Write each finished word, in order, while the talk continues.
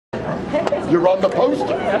You're on the poster.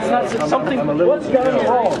 That's not something. What's gone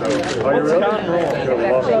wrong? What's gone wrong?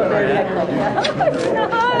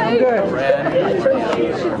 I'm good.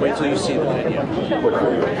 Wait till you see the video.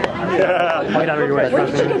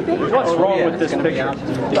 What's wrong with this picture?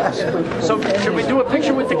 So, should we do a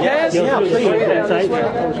picture with the cast? Yeah,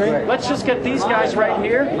 please. Let's just get these guys right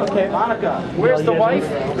here. Okay. Monica. Where's the wife?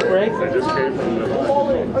 Right. I just came from the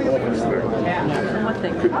office there.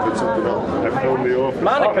 Couldn't put something up. I filmed the office.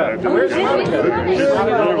 Monica. Where's Monica?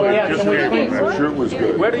 Literally just came from there. Sure it was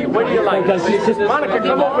good. Where do you like? Monica,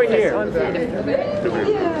 come over here.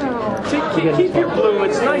 Keep your blue.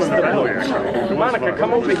 It's nice to blue. Monica,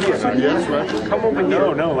 come over here. Come over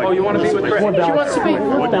here. No, oh, you want to be with Brett? She wants to be.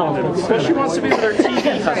 Well, she wants to be with her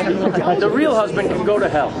TV husband. The real husband can go to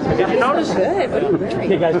hell. Did you notice?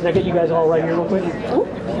 Okay, guys, can I get you guys all right here real quick?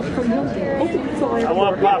 I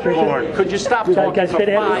want popcorn. Could you stop talking guys, for straight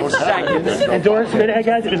ahead. 5 seconds? And Doris, straight ahead,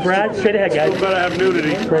 guys. And Brad, straight ahead, guys. Better have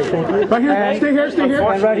nudity. Great, thank you. Right here, stay here, stay here.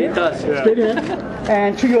 And right here. Stay here.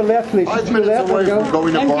 And to your left, please. 5 To your minutes left, away from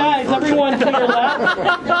going to And guys, Barney. everyone to your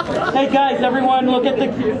left. Hey guys, everyone look at the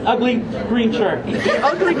ugly green shirt.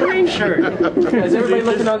 Ugly green shirt. Is everybody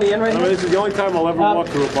looking on the end right I now? mean, this is the only time I'll ever walk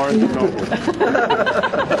through a Barnes & Noble.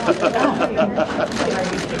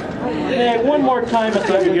 Hey, one more time at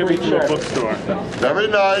the You ugly get me green to a shirt. bookstore. Very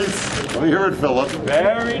nice. Let me hear it, Philip.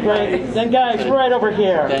 Very Great. Then guys, right over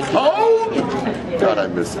here. Hold! God, I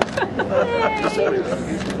miss it.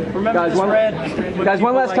 Remember this red? Guys,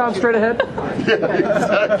 one last time, straight ahead. Yeah,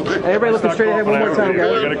 exactly. Everybody looking straight ahead one more time, I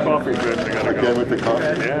guys. got a coffee fit. I gotta go. Again with the coffee.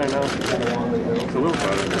 Yeah, I know. It's a little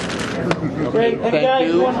better. Great. And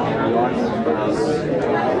guys,